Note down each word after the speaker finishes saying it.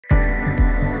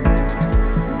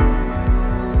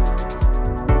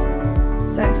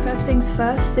First things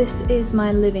first, this is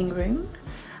my living room.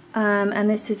 And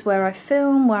this is where I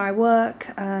film, where I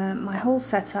work, my whole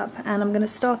setup, and I'm going to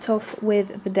start off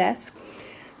with the desk.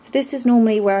 So this is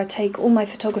normally where I take all my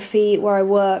photography, where I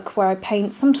work, where I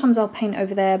paint. Sometimes I'll paint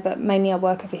over there, but mainly I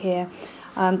work over here.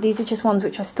 These are just ones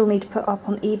which I still need to put up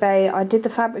on eBay. I did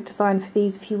the fabric design for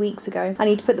these a few weeks ago. I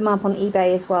need to put them up on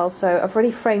eBay as well, so I've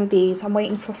already framed these. I'm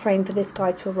waiting for a frame for this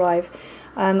guy to arrive.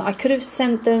 I could have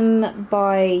sent them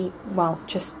by, well,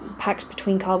 just packed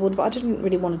between cardboard, but I didn't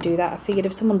really want to do that. I figured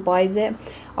if someone buys it,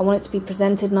 I want it to be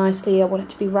presented nicely, I want it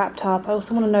to be wrapped up, I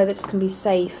also want to know that it's going to be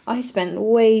safe. I spent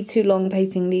way too long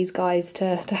painting these guys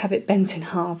to have it bent in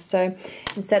half, so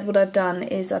instead what I've done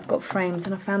is I've got frames,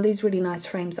 and I found these really nice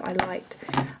frames that I liked.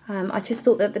 I just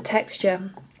thought that the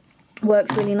texture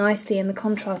worked really nicely and the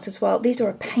contrast as well. These are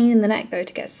a pain in the neck though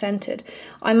to get centered.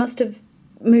 I must have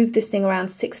moved this thing around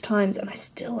 6 times and I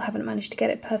still haven't managed to get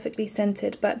it perfectly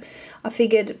centered, but I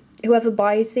figured whoever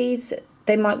buys these,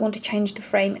 they might want to change the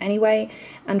frame anyway,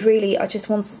 and really I just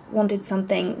wanted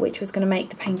something which was going to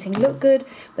make the painting look good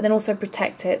but then also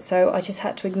protect it, so I just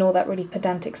had to ignore that really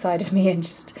pedantic side of me and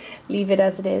just leave it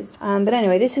as it is. But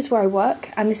anyway, this is where I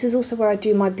work, and this is also where I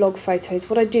do my blog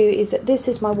photos. What I do is that this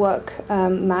is my work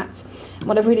mat.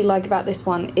 What I really like about this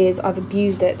one is I've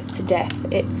abused it to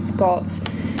death. It's got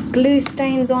glue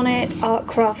stains on it, art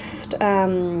craft,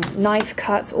 knife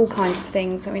cuts, all kinds of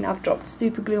things. I mean, I've dropped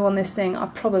super glue on this thing. I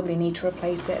probably need to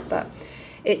replace it, but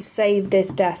it's saved this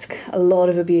desk a lot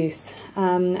of abuse.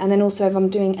 And then also if I'm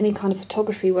doing any kind of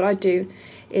photography, what I do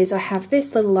is I have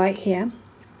this little light here,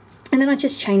 and then I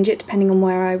just change it depending on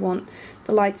where I want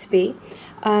the light to be.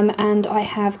 And I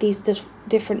have these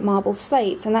different marble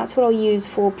slates, and that's what I'll use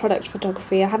for product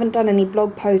photography. I haven't done any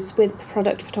blog posts with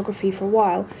product photography for a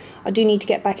while. I do need to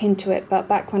get back into it, but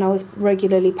back when I was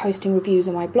regularly posting reviews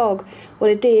on my blog, what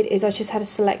I did is I just had a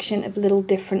selection of little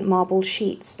different marble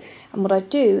sheets, and what I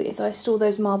do is I store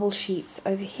those marble sheets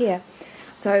over here.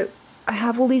 So I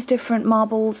have all these different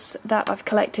marbles that I've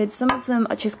collected. Some of them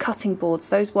are just cutting boards,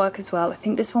 those work as well. I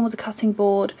think this one was a cutting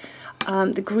board.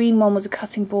 The green one was a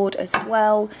cutting board as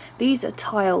well. These are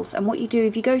tiles, and what you do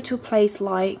if you go to a place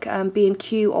like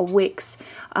B&Q or Wix,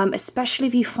 especially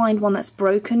if you find one that's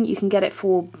broken, you can get it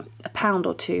for £1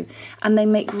 or £2, and they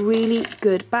make really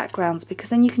good backgrounds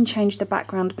because then you can change the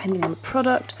background depending on the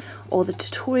product or the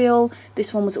tutorial.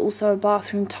 This one was also a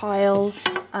bathroom tile.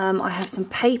 I have some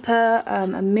paper,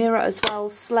 a mirror as well,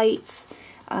 slates.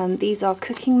 These are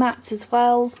cooking mats as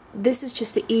well. This is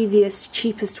just the easiest,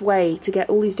 cheapest way to get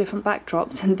all these different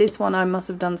backdrops, and this one I must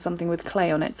have done something with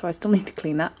clay on it, so I still need to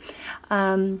clean that.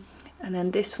 And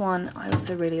then this one I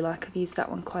also really like. I've used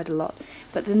that one quite a lot.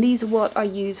 But then these are what I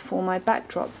use for my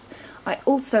backdrops. I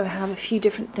also have a few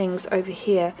different things over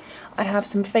here. I have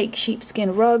some fake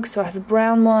sheepskin rugs, so I have a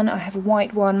brown one, I have a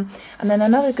white one, and then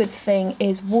another good thing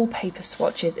is wallpaper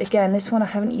swatches. Again, this one I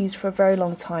haven't used for a very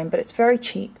long time, but it's very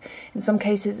cheap. In some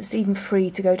cases it's even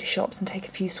free to go to shops and take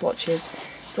a few swatches.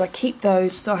 So I keep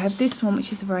those. So I have this one,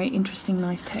 which is a very interesting,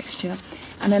 nice texture,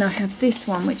 and then I have this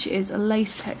one, which is a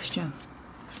lace texture.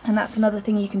 And that's another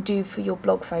thing you can do for your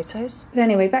blog photos. But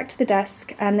anyway, back to the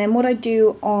desk, and then what I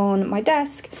do on my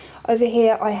desk, over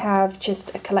here I have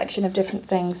just a collection of different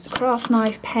things. Craft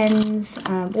knife, pens,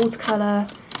 watercolour,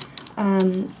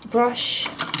 brush,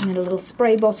 and then a little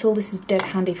spray bottle. This is dead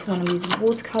handy for when I'm using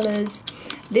watercolours.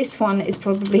 This one is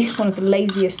probably one of the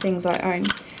laziest things I own.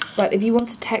 But if you want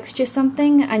to texture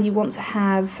something and you want to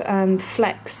have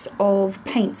flecks of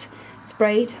paint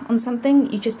sprayed on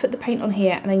something, you just put the paint on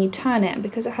here and then you turn it, and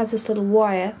because it has this little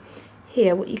wire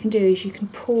here, what you can do is you can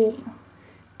pull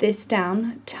this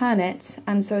down, turn it,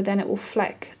 and so then it will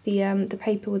fleck the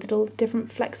paper with little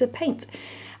different flecks of paint.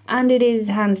 And it is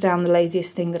hands down the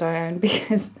laziest thing that I own,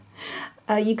 because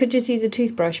you could just use a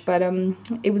toothbrush, but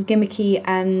it was gimmicky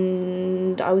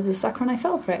and I was a sucker and I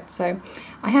fell for it, so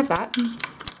I have that.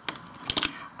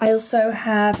 I also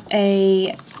have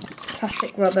a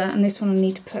plastic rubber, and this one I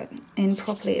need to put in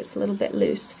properly, it's a little bit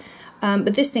loose.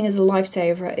 But this thing is a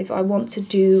lifesaver if I want to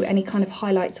do any kind of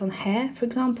highlights on hair, for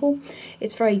example.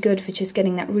 It's very good for just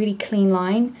getting that really clean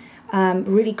line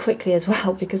really quickly as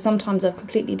well, because sometimes I've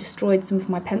completely destroyed some of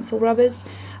my pencil rubbers.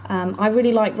 I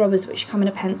really like rubbers which come in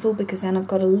a pencil, because then I've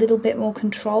got a little bit more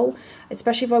control,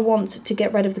 especially if I want to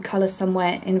get rid of the colour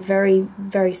somewhere in very,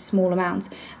 very small amounts.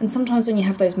 And sometimes when you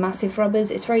have those massive rubbers,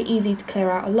 it's very easy to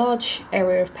clear out a large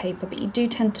area of paper, but you do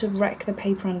tend to wreck the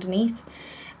paper underneath,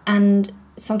 and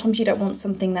sometimes you don't want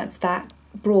something that's that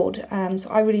broad. So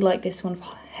I really like this one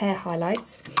for hair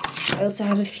highlights. I also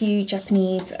have a few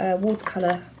Japanese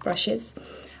watercolour brushes.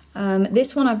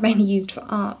 This one I've mainly used for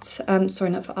art,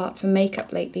 sorry, not for art, for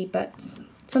makeup lately, but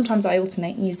sometimes I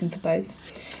alternate and use them for both.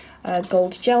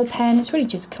 Gold gel pen, it's really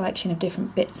just a collection of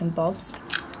different bits and bobs.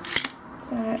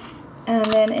 So, and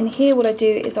then in here what I do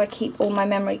is I keep all my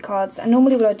memory cards, and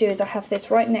normally what I do is I have this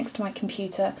right next to my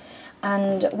computer,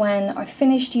 and when I've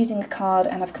finished using a card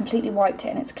and I've completely wiped it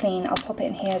and it's clean, I'll pop it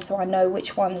in here so I know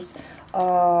which ones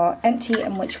are empty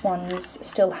and which ones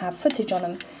still have footage on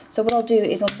them. So what I'll do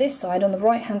is on this side, on the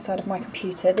right hand side of my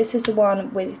computer, this is the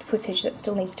one with footage that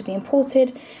still needs to be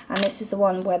imported, and this is the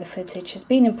one where the footage has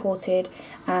been imported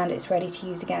and it's ready to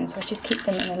use again. So I just keep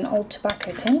them in an old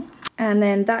tobacco tin. And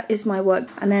then that is my work.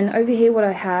 And then over here what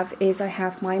I have is I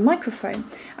have my microphone.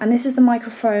 And this is the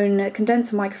microphone,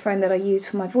 condenser microphone that I use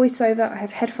for my voiceover. I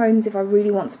have headphones if I really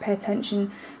want to pay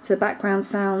attention to the background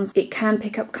sounds. It can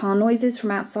pick up car noises from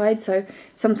outside, so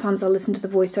sometimes I'll listen to the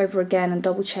voiceover again and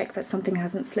double check that something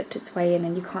hasn't slipped its way in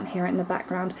and you can't hear it in the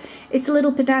background. It's a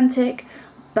little pedantic,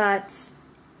 but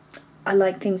I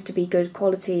like things to be good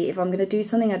quality. If I'm going to do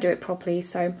something, I do it properly.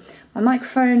 So my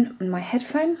microphone and my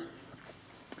headphone.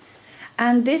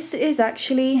 And this is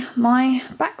actually my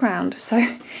background,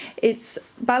 so it's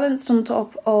balanced on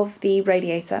top of the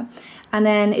radiator. And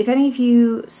then if any of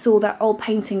you saw that old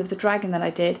painting of the dragon that I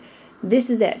did, this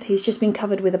is it. He's just been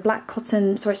covered with a black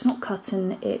cotton, sorry, it's not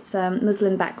cotton, it's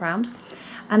muslin background.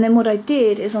 And then what I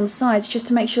did is on the sides, just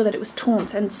to make sure that it was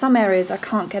taunt, and some areas I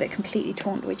can't get it completely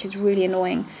taunt, which is really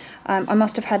annoying. I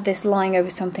must have had this lying over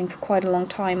something for quite a long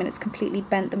time and it's completely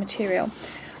bent the material.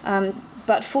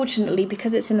 But fortunately,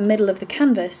 because it's in the middle of the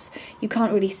canvas, you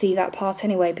can't really see that part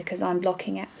anyway because I'm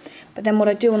blocking it. But then what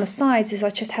I do on the sides is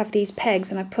I just have these pegs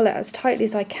and I pull it as tightly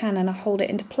as I can and I hold it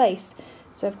into place.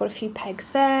 So I've got a few pegs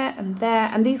there,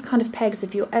 and these kind of pegs,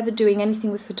 if you're ever doing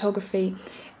anything with photography,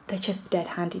 they're just dead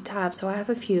handy to have. So I have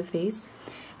a few of these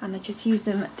and I just use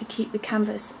them to keep the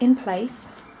canvas in place.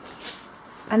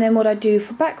 And then what I do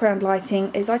for background lighting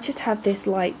is I just have this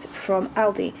light from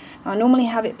Aldi. Now I normally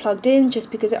have it plugged in just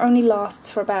because it only lasts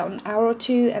for about an hour or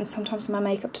two, and sometimes my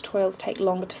makeup tutorials take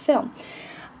longer to film.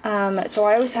 So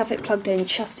I always have it plugged in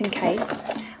just in case.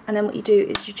 And then what you do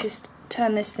is you just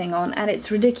turn this thing on, and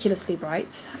it's ridiculously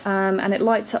bright, and it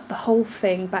lights up the whole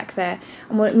thing back there.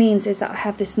 And what it means is that I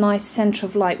have this nice centre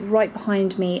of light right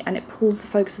behind me, and it pulls the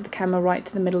focus of the camera right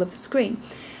to the middle of the screen.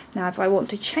 Now if I want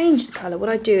to change the colour, what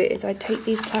I do is I take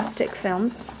these plastic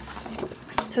films,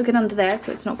 just hook it under there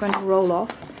so it's not going to roll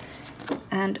off,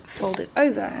 and fold it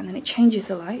over, and then it changes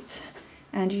the light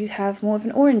and you have more of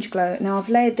an orange glow. Now I've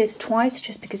layered this twice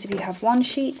just because if you have one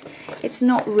sheet it's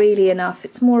not really enough,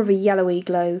 it's more of a yellowy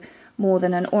glow more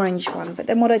than an orange one. But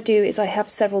then what I do is I have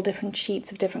several different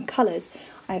sheets of different colours.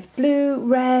 I have blue,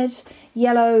 red,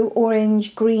 yellow,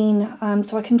 orange, green,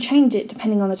 so I can change it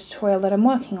depending on the tutorial that I'm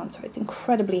working on, so it's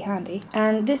incredibly handy.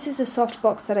 And this is a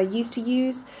softbox that I used to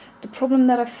use. The problem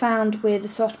that I found with the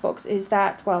softbox is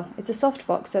that, well, it's a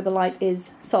softbox, so the light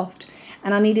is soft,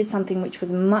 and I needed something which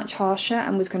was much harsher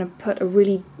and was going to put a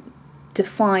really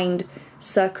defined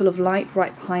circle of light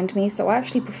right behind me, so I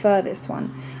actually prefer this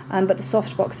one. But the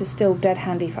softbox is still dead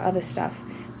handy for other stuff,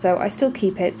 so I still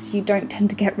keep it. You don't tend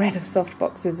to get rid of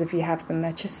softboxes if you have them,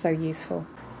 they're just so useful.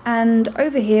 And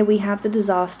over here we have the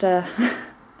disaster.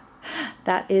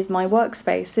 That is my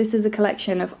workspace. This is a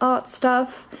collection of art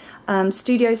stuff,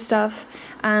 studio stuff,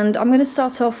 and I'm going to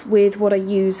start off with what I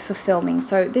use for filming.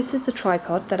 So this is the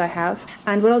tripod that I have,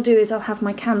 and what I'll do is I'll have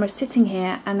my camera sitting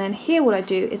here, and then here what I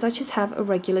do is I just have a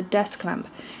regular desk lamp.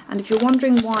 And if you're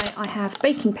wondering why I have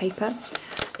baking paper,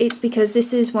 it's because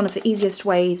this is one of the easiest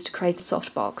ways to create a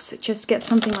softbox. Just get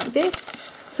something like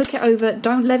this, hook it over,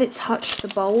 don't let it touch the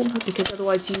bulb because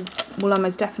otherwise you will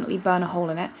almost definitely burn a hole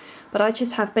in it. But I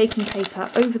just have baking paper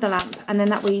over the lamp, and then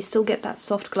that way you still get that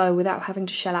soft glow without having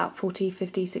to shell out 40,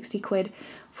 50, 60 quid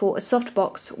for a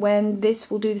softbox, when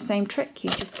this will do the same trick. You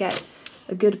just get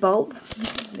a good bulb,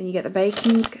 then you get the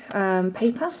baking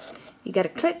paper, you get a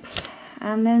clip,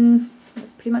 and then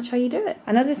that's pretty much how you do it.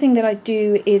 Another thing that I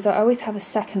do is I always have a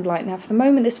second light. Now for the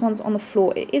moment this one's on the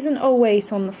floor. It isn't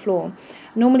always on the floor.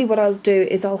 Normally what I'll do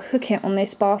is I'll hook it on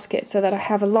this basket so that I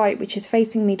have a light which is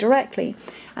facing me directly,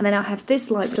 and then I'll have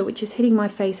this light which is hitting my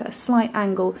face at a slight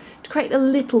angle to create a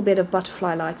little bit of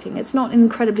butterfly lighting. It's not an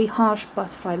incredibly harsh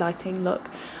butterfly lighting look,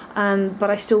 but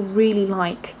I still really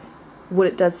like what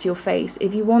it does to your face.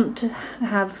 If you want to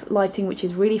have lighting which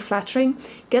is really flattering,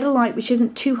 get a light which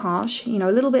isn't too harsh, you know,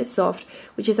 a little bit soft,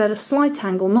 which is at a slight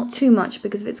angle, not too much,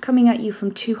 because if it's coming at you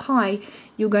from too high,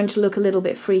 you're going to look a little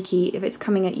bit freaky. If it's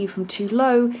coming at you from too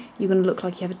low, you're going to look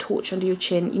like you have a torch under your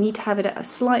chin. You need to have it at a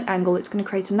slight angle. It's going to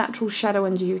create a natural shadow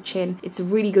under your chin. It's a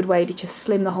really good way to just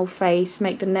slim the whole face,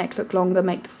 make the neck look longer,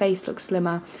 make the face look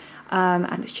slimmer,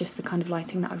 and it's just the kind of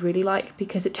lighting that I really like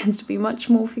because it tends to be much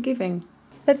more forgiving.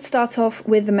 Let's start off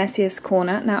with the messiest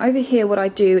corner. Now over here what I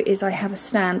do is I have a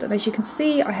stand, and as you can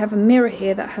see I have a mirror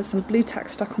here that has some blue tack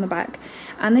stuck on the back,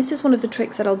 and this is one of the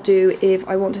tricks that I'll do if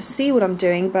I want to see what I'm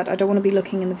doing but I don't want to be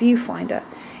looking in the viewfinder,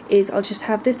 is I'll just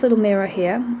have this little mirror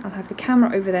here, I'll have the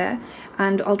camera over there,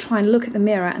 and I'll try and look at the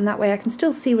mirror, and that way I can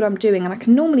still see what I'm doing, and I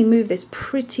can normally move this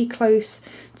pretty close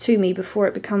to me before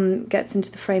it gets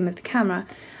into the frame of the camera.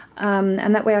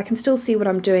 And that way I can still see what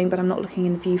I'm doing, but I'm not looking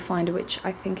in the viewfinder, which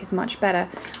I think is much better.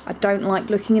 I don't like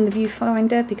looking in the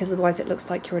viewfinder because otherwise it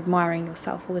looks like you're admiring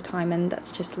yourself all the time, and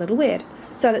that's just a little weird.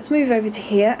 So let's move over to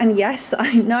here, and yes,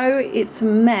 I know it's a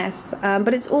mess,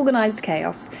 but it's organised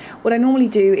chaos. What I normally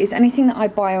do is anything that I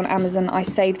buy on Amazon, I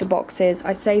save the boxes,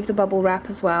 I save the bubble wrap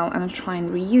as well, and I try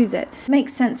and reuse it. It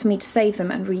makes sense for me to save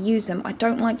them and reuse them. I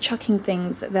don't like chucking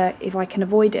things that if I can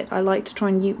avoid it. I like to try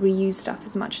and reuse stuff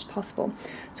as much as possible.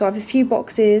 So I have a few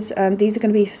boxes. These are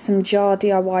going to be some jar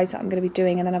DIYs that I'm going to be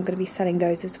doing, and then I'm going to be selling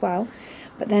those as well.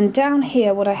 But then down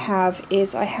here what I have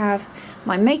is I have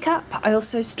my makeup. I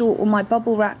also store all my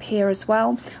bubble wrap here as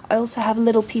well. I also have a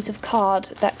little piece of card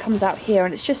that comes out here,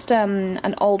 and it's just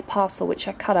an old parcel which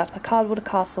I cut up, a cardboard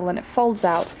castle, and it folds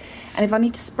out. And if I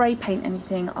need to spray paint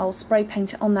anything, I'll spray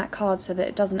paint it on that card so that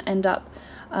it doesn't end up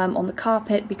on the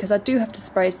carpet, because I do have to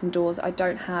spray it indoors. I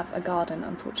don't have a garden,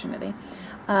 unfortunately.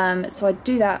 So I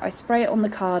do that, I spray it on the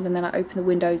card, and then I open the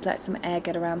windows, let some air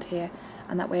get around here,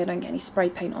 and that way I don't get any spray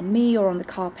paint on me or on the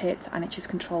carpet, and it just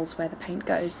controls where the paint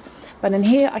goes. But in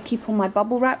here I keep all my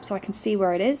bubble wrap so I can see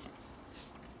where it is.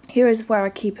 Here is where I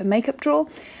keep a makeup drawer,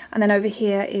 and then over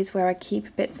here is where I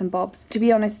keep bits and bobs. To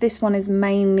be honest, this one is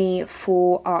mainly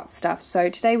for art stuff, so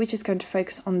today we're just going to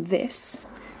focus on this.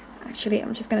 Actually,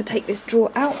 I'm just going to take this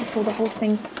drawer out before the whole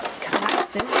thing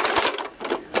collapses.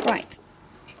 Right.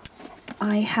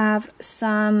 I have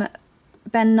some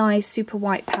Ben Nye Super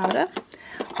White Powder.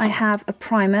 I have a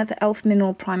primer, the e.l.f.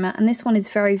 Mineral Primer, and this one is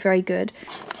very, very good.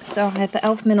 So I have the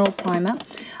e.l.f. Mineral Primer.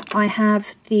 I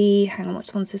have the, hang on,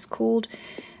 what one's this called?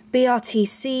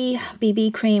 BRTC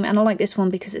BB Cream, and I like this one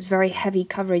because it's very heavy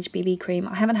coverage BB cream.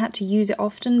 I haven't had to use it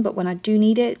often, but when I do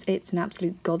need it, it's an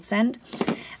absolute godsend.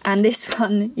 And this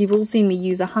one, you've all seen me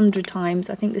use 100 times.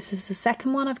 I think this is the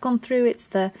second one I've gone through. It's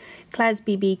the Claire's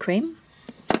BB Cream.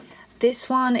 This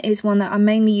one is one that I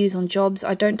mainly use on jobs.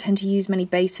 I don't tend to use many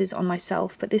bases on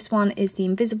myself, but this one is the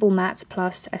Invisible Matte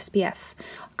Plus SPF.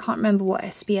 I can't remember what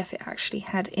SPF it actually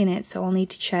had in it, so I'll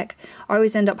need to check. I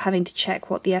always end up having to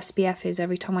check what the SPF is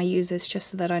every time I use this,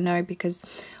 just so that I know, because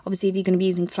obviously if you're going to be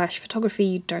using flash photography,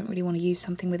 you don't really want to use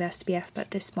something with SPF, but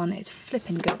this one is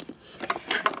flipping good.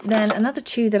 Then another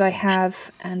two that I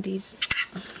have, and these...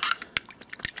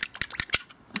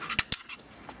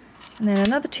 And then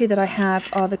another two that I have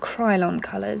are the Krylon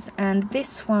colours, and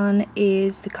this one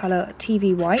is the colour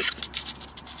TV White,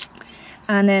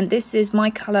 and then this is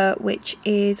my colour, which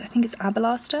is, I think it's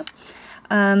Aberlaster,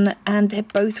 and they're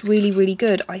both really, really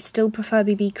good. I still prefer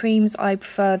BB creams. I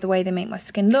prefer the way they make my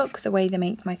skin look, the way they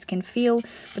make my skin feel,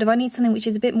 but if I need something which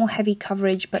is a bit more heavy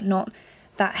coverage but not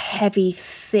that heavy,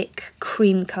 thick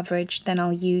cream coverage, then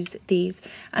I'll use these.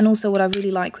 And also what I really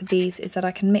like with these is that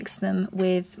I can mix them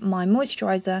with my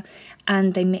moisturiser,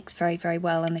 and they mix very, very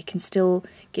well, and they can still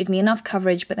give me enough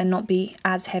coverage but then not be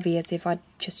as heavy as if I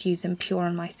just use them pure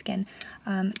on my skin.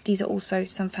 These are also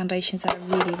some foundations that I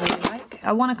really, really like.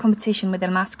 I won a competition with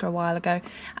Illamasqua a while ago,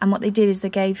 and what they did is they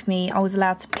gave me, I was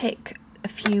allowed to pick a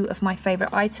few of my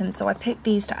favourite items, so I picked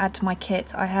these to add to my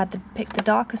kit. I had picked the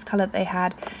darkest colour that they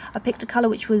had. I picked a colour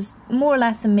which was more or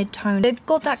less a mid-tone. They've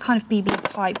got that kind of BB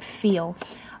type feel,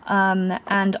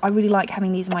 and I really like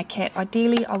having these in my kit.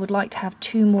 Ideally I would like to have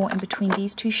two more in between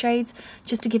these two shades,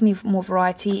 just to give me more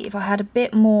variety. If I had a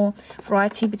bit more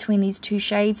variety between these two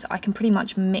shades, I can pretty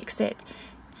much mix it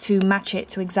to match it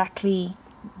to exactly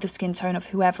the skin tone of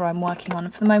whoever I'm working on.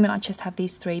 And for the moment I just have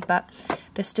these three, but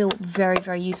they're still very,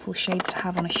 very useful shades to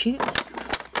have on a shoot.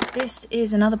 This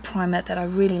is another primer that I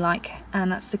really like,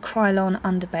 and that's the Krylon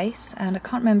Underbase, and I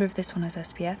can't remember if this one has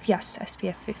SPF. Yes,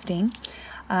 SPF 15.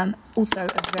 Also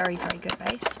a very, very good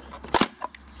base.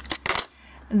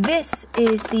 This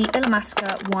is the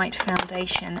Illamasqua White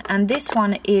Foundation, and this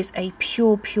one is a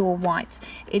pure white.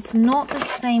 It's not the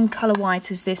same colour white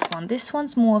as this one. This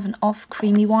one's more of an off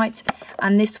creamy white,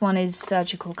 and this one is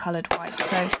surgical coloured white.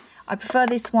 So I prefer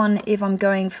this one if I'm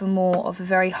going for more of a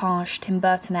very harsh Tim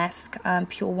Burton-esque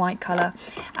pure white colour,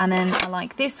 and then I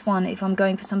like this one if I'm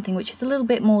going for something which is a little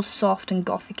bit more soft and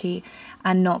gothic-y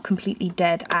and not completely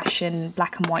dead ashen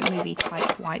black and white movie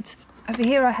type white. Over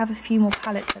here I have a few more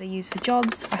palettes that I use for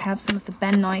jobs. I have some of the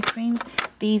Ben Nye creams.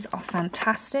 These are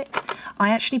fantastic.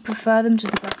 I actually prefer them to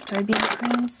the Graftobian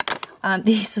creams.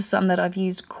 These are some that I've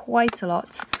used quite a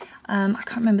lot. I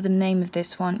can't remember the name of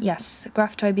this one. Yes,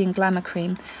 Graftobian Glamour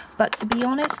Cream. But to be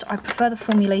honest, I prefer the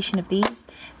formulation of these.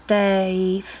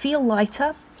 They feel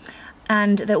lighter,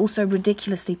 and they're also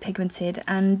ridiculously pigmented,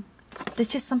 and there's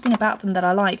just something about them that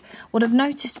I like. What I've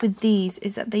noticed with these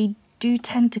is that they do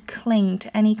tend to cling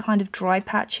to any kind of dry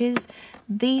patches.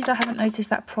 These, I haven't noticed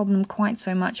that problem quite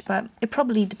so much, but it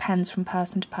probably depends from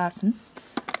person to person.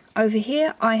 Over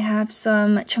here I have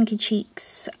some Chunky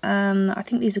Cheeks. I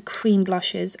think these are cream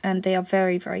blushes, and they are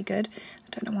very, very good. I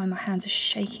don't know why my hands are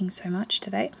shaking so much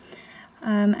today.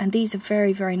 And these are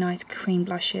very, very nice cream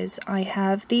blushes. I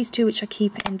have these two which I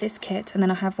keep in this kit, and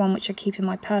then I have one which I keep in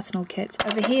my personal kit.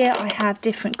 Over here I have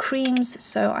different creams.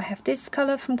 So I have this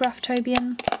colour from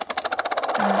Graftobian.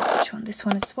 Which one? This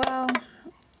one as well.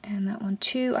 And that one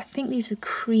too. I think these are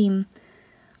cream.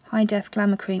 High Def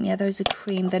Glamour Cream. Yeah, those are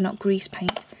cream. They're not grease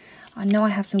paint. I know I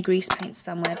have some grease paints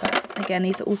somewhere, but again,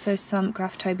 these are also some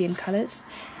Graftobian colours.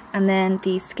 And then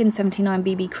the Skin 79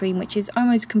 BB Cream, which is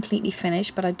almost completely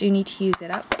finished, but I do need to use it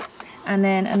up. And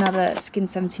then another Skin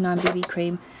 79 BB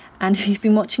Cream. And if you've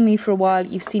been watching me for a while,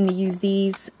 you've seen me use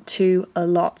these two a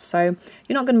lot, so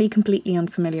you're not going to be completely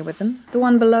unfamiliar with them. The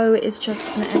one below is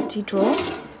just an empty drawer.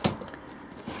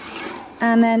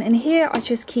 And then in here, I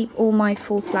just keep all my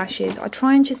false lashes. I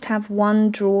try and just have one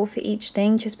drawer for each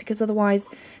thing, just because otherwise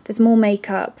there's more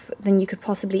makeup than you could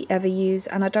possibly ever use.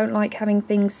 And I don't like having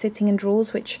things sitting in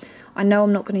drawers, which I know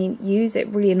I'm not going to use. It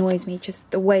really annoys me. Just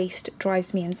the waste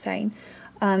drives me insane.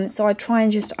 So I try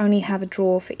and just only have a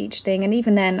drawer for each thing, and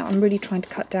even then I'm really trying to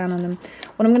cut down on them.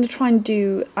 What I'm going to try and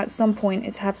do at some point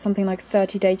is have something like a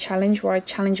 30-day challenge where I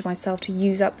challenge myself to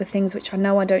use up the things which I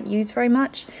know I don't use very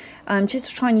much, just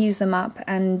to try and use them up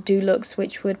and do looks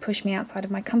which would push me outside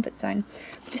of my comfort zone.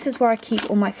 This is where I keep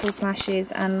all my false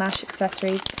lashes and lash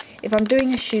accessories. If I'm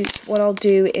doing a shoot, what I'll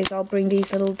do is I'll bring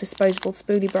these little disposable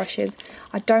spoolie brushes.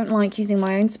 I don't like using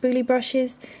my own spoolie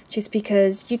brushes, just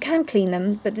because you can clean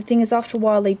them, but the thing is, after a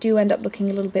while they do end up looking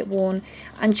a little bit worn,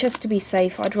 and just to be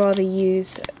safe, I'd rather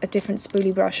use a different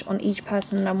spoolie brush on each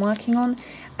person that I'm working on,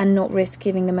 and not risk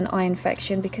giving them an eye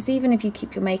infection, because even if you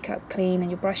keep your makeup clean and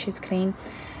your brushes clean,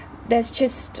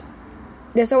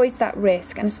 there's always that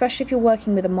risk, and especially if you're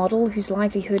working with a model whose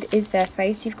livelihood is their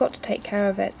face, you've got to take care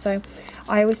of it. So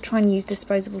I always try and use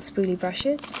disposable spoolie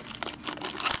brushes.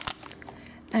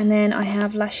 And then I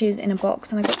have lashes in a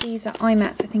box, and I got these at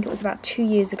IMATS, I think it was about 2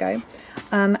 years ago,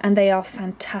 and they are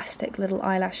fantastic little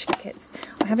eyelash kits.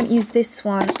 I haven't used this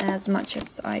one as much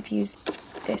as I've used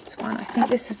this one. I think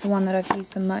this is the one that I've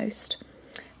used the most.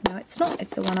 No, it's not,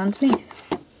 it's the one underneath.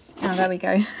 Oh, there we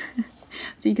go.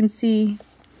 So you can see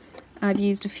I've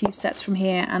used a few sets from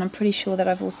here, and I'm pretty sure that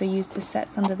I've also used the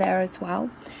sets under there as well.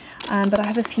 But I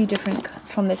have a few different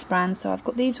from this brand. So I've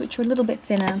got these which are a little bit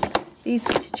thinner, these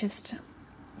which are just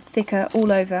thicker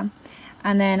all over,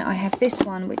 and then I have this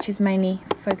one which is mainly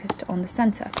focused on the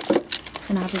centre.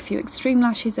 Then I have a few extreme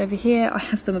lashes over here. I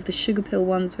have some of the Sugar Pill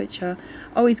ones which are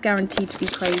always guaranteed to be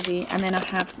crazy, and then I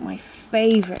have my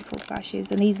favourite false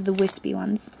lashes, and these are the wispy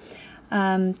ones.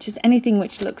 Just anything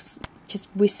which looks just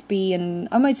wispy and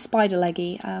almost spider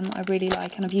leggy, I really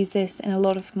like, and I've used this in a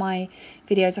lot of my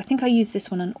videos. I think I use this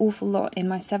one an awful lot in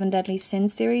my 7 Deadly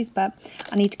Sins series, but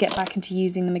I need to get back into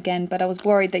using them again. But I was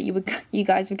worried that you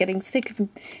guys were getting sick of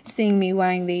seeing me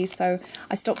wearing these, so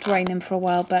I stopped wearing them for a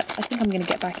while, but I think I'm going to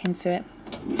get back into it.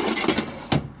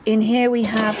 In here we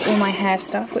have all my hair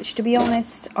stuff, which, to be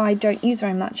honest, I don't use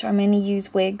very much. I mainly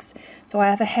use wigs. So I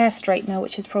have a hair straightener,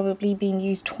 which has probably been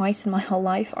used twice in my whole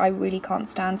life. I really can't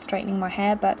stand straightening my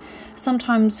hair, but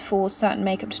sometimes for certain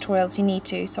makeup tutorials you need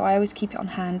to, so I always keep it on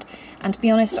hand. And to be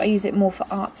honest, I use it more for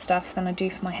art stuff than I do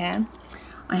for my hair.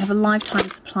 I have a lifetime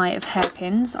supply of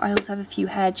hairpins. I also have a few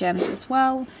hair gems as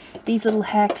well. These little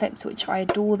hair clips, which I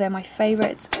adore, they're my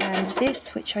favourites. And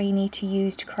this, which I need to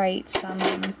use to create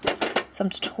some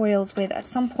tutorials with at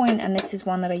some point, and this is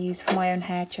one that I use for my own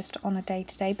hair just on a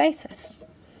day-to-day basis.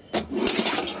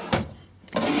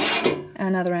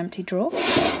 Another empty drawer.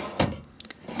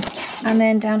 And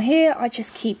then down here I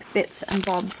just keep bits and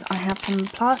bobs. I have some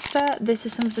plaster. This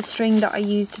is some of the string that I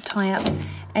use to tie up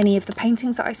any of the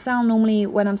paintings that I sell. Normally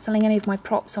when I'm selling any of my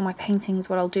props or my paintings,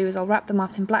 what I'll do is I'll wrap them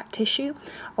up in black tissue,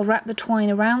 I'll wrap the twine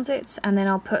around it, and then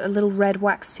I'll put a little red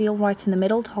wax seal right in the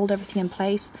middle to hold everything in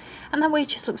place, and that way it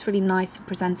just looks really nice and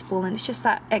presentable, and it's just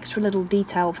that extra little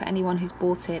detail for anyone who's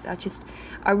bought it.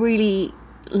 I really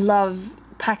love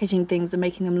packaging things and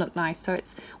making them look nice, so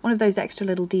it's one of those extra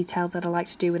little details that I like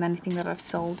to do with anything that I've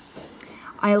sold.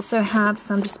 I also have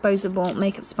some disposable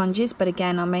makeup sponges, but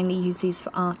again, I mainly use these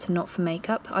for art and not for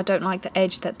makeup. I don't like the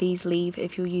edge that these leave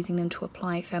if you're using them to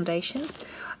apply foundation.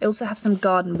 I also have some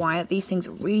garden wire. These things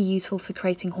are really useful for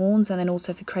creating horns and then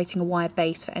also for creating a wire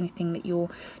base for anything that you're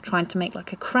trying to make,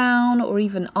 like a crown or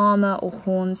even armor or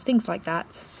horns, things like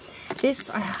that.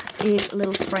 This is a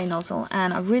little spray nozzle,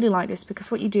 and I really like this because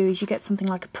what you do is you get something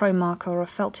like a pro marker or a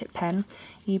felt tip pen.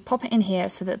 You pop it in here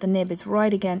so that the nib is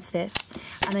right against this,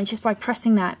 and then just by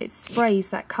pressing that, it sprays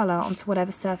that colour onto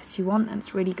whatever surface you want, and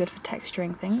it's really good for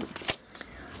texturing things.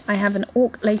 I have an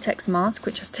Orc latex mask,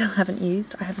 which I still haven't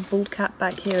used. I have a bald cap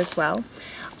back here as well.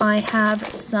 I have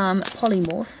some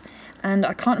Polymorph, and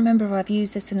I can't remember if I've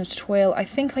used this in a tutorial. I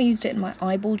think I used it in my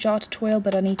eyeball jar tutorial,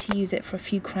 but I need to use it for a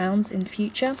few crowns in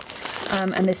future.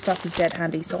 And this stuff is dead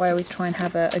handy, so I always try and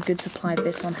have a good supply of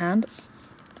this on hand,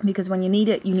 because when you need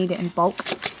it in bulk.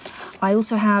 I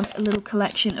also have a little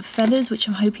collection of feathers, which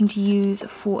I'm hoping to use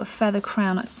for a feather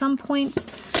crown at some point.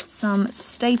 Some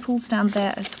staples down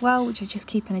there as well, which I just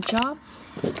keep in a jar.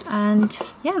 And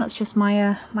yeah, that's just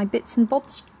my my bits and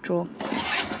bobs drawer.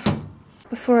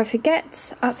 Before I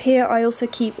forget, up here I also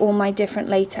keep all my different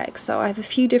latex. So I have a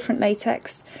few different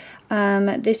latex.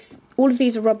 All of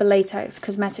these are rubber latex,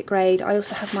 cosmetic grade. I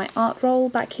also have my art roll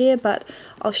back here, but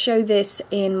I'll show this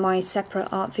in my separate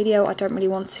art video. I don't really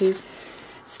want to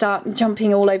start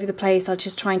jumping all over the place. I'll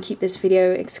just try and keep this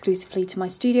video exclusively to my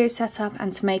studio setup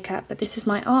and to makeup. But this is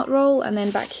my art roll, and then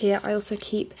back here I also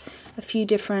keep a few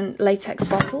different latex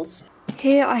bottles.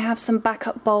 Here I have some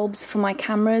backup bulbs for my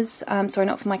cameras, sorry,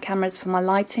 not for my cameras, for my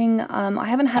lighting. I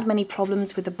haven't had many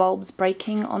problems with the bulbs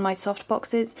breaking on my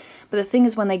softboxes, but the thing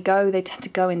is when they tend to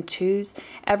go in twos.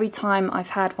 Every time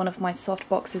I've had one of my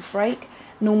softboxes break,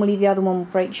 normally the other one will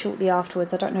break shortly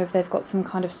afterwards. I don't know if they've got some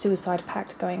kind of suicide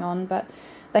pact going on, but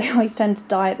they always tend to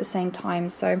die at the same time.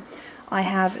 So I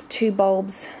have 2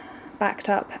 bulbs backed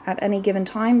up at any given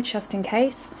time, just in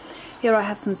case. Here I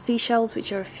have some seashells,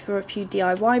 which are for a few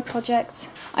DIY projects.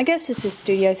 I guess this is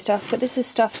studio stuff, but this is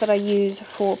stuff that I use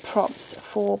for props,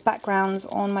 for backgrounds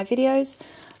on my videos.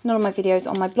 Not on my videos,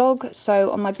 on my blog. So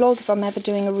on my blog, if I'm ever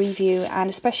doing a review, and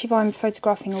especially if I'm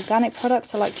photographing organic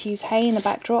products, I like to use hay in the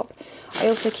backdrop. I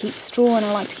also keep straw, and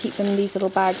I like to keep them in these little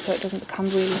bags so it doesn't become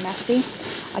really messy.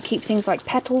 I keep things like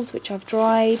petals, which I've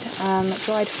dried,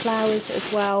 dried flowers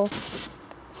as well.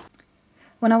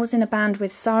 When I was in a band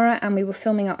with Sarah and we were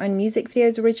filming our own music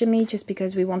videos originally, just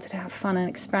because we wanted to have fun and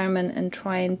experiment and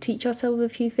try and teach ourselves a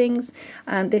few things,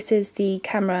 this is the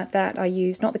camera that I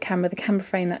use, not the camera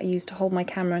frame that I use to hold my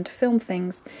camera and to film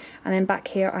things. And then back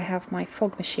here I have my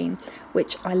fog machine,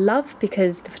 which I love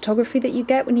because the photography that you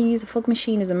get when you use a fog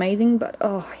machine is amazing, but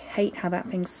oh, I hate how that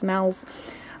thing smells.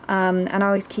 And I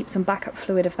always keep some backup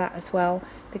fluid of that as well,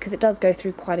 because it does go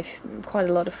through quite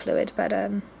a lot of fluid. But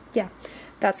yeah,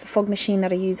 that's the fog machine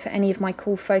that I use for any of my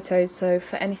cool photos. So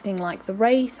for anything like the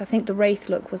Wraith, I think the Wraith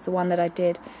look was the one that I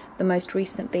did the most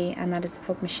recently, and that is the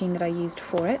fog machine that I used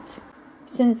for it.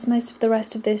 Since most of the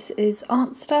rest of this is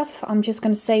art stuff, I'm just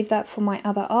going to save that for my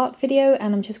other art video,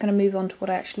 and I'm just going to move on to what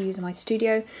I actually use in my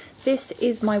studio. This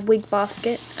is my wig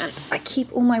basket, and I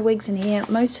keep all my wigs in here.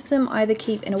 Most of them I either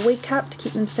keep in a wig cap to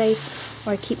keep them safe,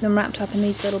 or I keep them wrapped up in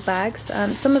these little bags.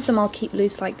 Some of them I'll keep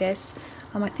loose like this.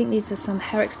 I think these are some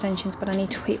hair extensions, but I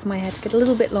need to wait for my hair to get a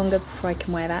little bit longer before I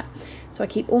can wear that. So I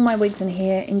keep all my wigs in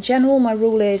here. In general, my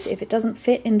rule is if it doesn't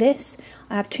fit in this,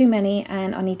 I have too many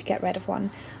and I need to get rid of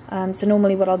one. So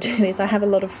normally what I'll do is I have a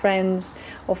lot of friends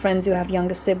or friends who have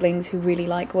younger siblings who really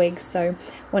like wigs. So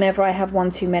whenever I have one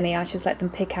too many, I just let them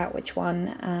pick out which one.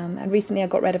 And recently I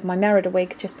got rid of my Merida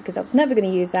wig just because I was never going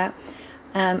to use that.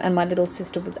 And my little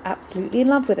sister was absolutely in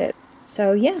love with it.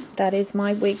 So yeah, that is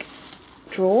my wig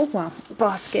drawer, well,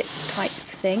 basket type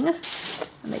thing,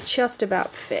 and they just about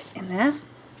fit in there.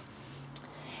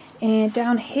 And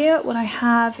down here what I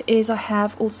have is I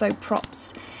have also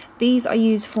props. These I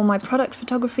use for my product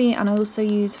photography and I also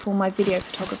use for my video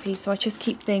photography. So I just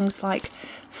keep things like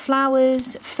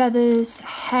flowers, feathers,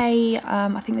 hay,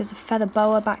 I think there's a feather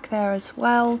boa back there as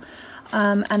well,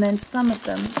 and then some of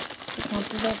them, for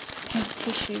example this pink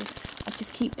tissue, I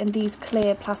just keep in these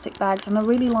clear plastic bags, and I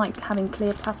really like having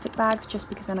clear plastic bags just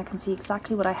because then I can see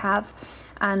exactly what I have.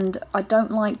 And I don't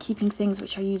like keeping things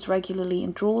which I use regularly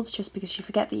in drawers just because you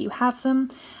forget that you have them,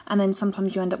 and then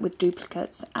sometimes you end up with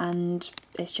duplicates, and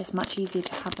it's just much easier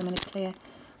to have them in a clear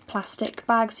plastic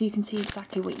bag so you can see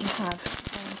exactly what you have.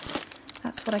 So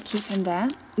that's what I keep in there.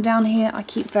 Down here I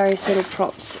keep various little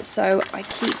props. So I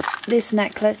keep this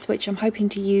necklace, which I'm hoping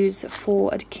to use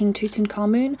for a King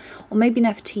Tutankhamun, or maybe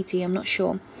Nefertiti, I'm not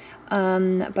sure.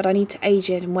 but I need to age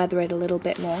it and weather it a little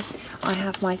bit more. I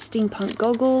have my steampunk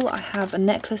goggle. I have a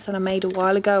necklace that I made a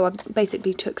while ago. I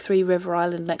basically took 3 River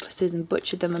Island necklaces and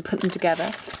butchered them and put them together.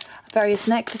 Various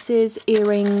necklaces,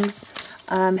 earrings,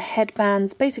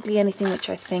 headbands, basically anything which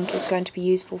I think is going to be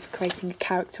useful for creating a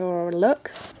character or a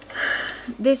look.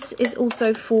 This is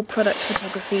also for product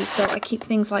photography, so I keep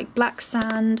things like black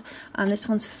sand, and this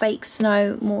one's fake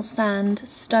snow, more sand,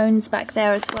 stones back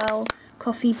there as well,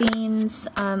 coffee beans,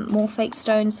 more fake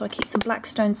stones, so I keep some black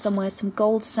stones somewhere, some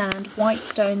gold sand, white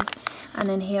stones, and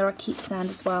then here I keep sand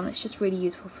as well, and it's just really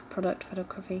useful for product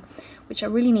photography, which I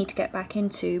really need to get back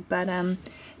into, but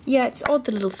yeah, it's odd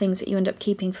the little things that you end up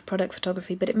keeping for product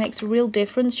photography, but it makes a real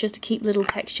difference just to keep little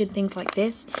textured things like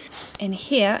this. In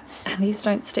here, and these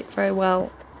don't stick very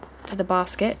well to the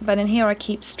basket, but in here I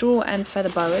keep straw and feather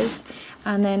boas,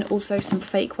 and then also some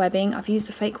fake webbing. I've used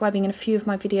the fake webbing in a few of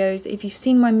my videos. If you've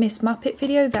seen my Miss Muppet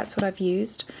video, that's what I've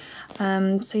used.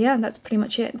 So yeah, that's pretty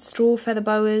much it. Straw, feather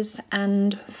boas,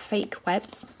 and fake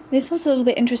webs. This one's a little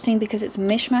bit interesting because it's a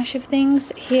mishmash of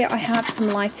things. Here I have some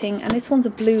lighting, and this one's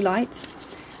a blue light.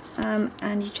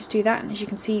 And you just do that, and as you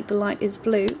can see the light is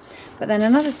blue. But then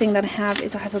another thing that I have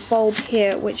is I have a bulb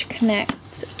here which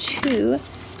connects to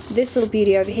this little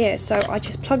beauty over here, so I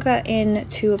just plug that in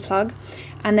to a plug,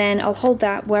 and then I'll hold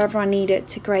that wherever I need it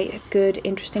to create a good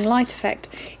interesting light effect.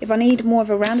 If I need more of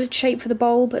a rounded shape for the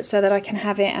bulb so that I can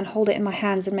have it and hold it in my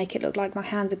hands and make it look like my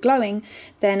hands are glowing,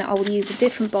 then I will use a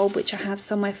different bulb which I have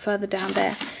somewhere further down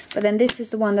there. But then this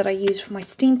is the one that I use for my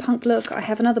steampunk look. I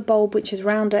have another bulb which is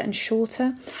rounder and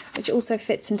shorter, which also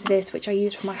fits into this, which I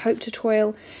use for my Hope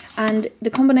tutorial. And the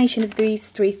combination of these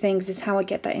 3 things is how I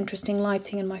get that interesting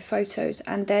lighting in my photos,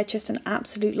 and they're just an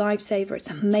absolute lifesaver. It's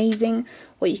amazing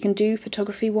what you can do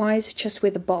photography wise just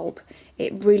with a bulb.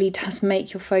 It really does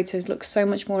make your photos look so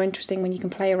much more interesting when you can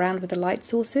play around with the light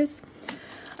sources.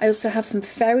 I also have some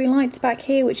fairy lights back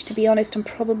here, which to be honest I'm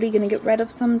probably going to get rid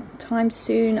of sometime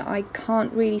soon. I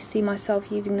can't really see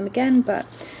myself using them again, but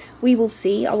we will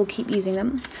see. I will keep using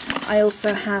them. I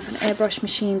also have an airbrush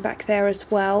machine back there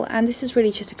as well, and this is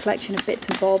really just a collection of bits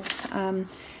and bobs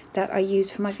that I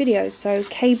use for my videos. So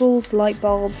cables, light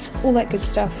bulbs, all that good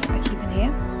stuff I keep in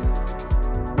here.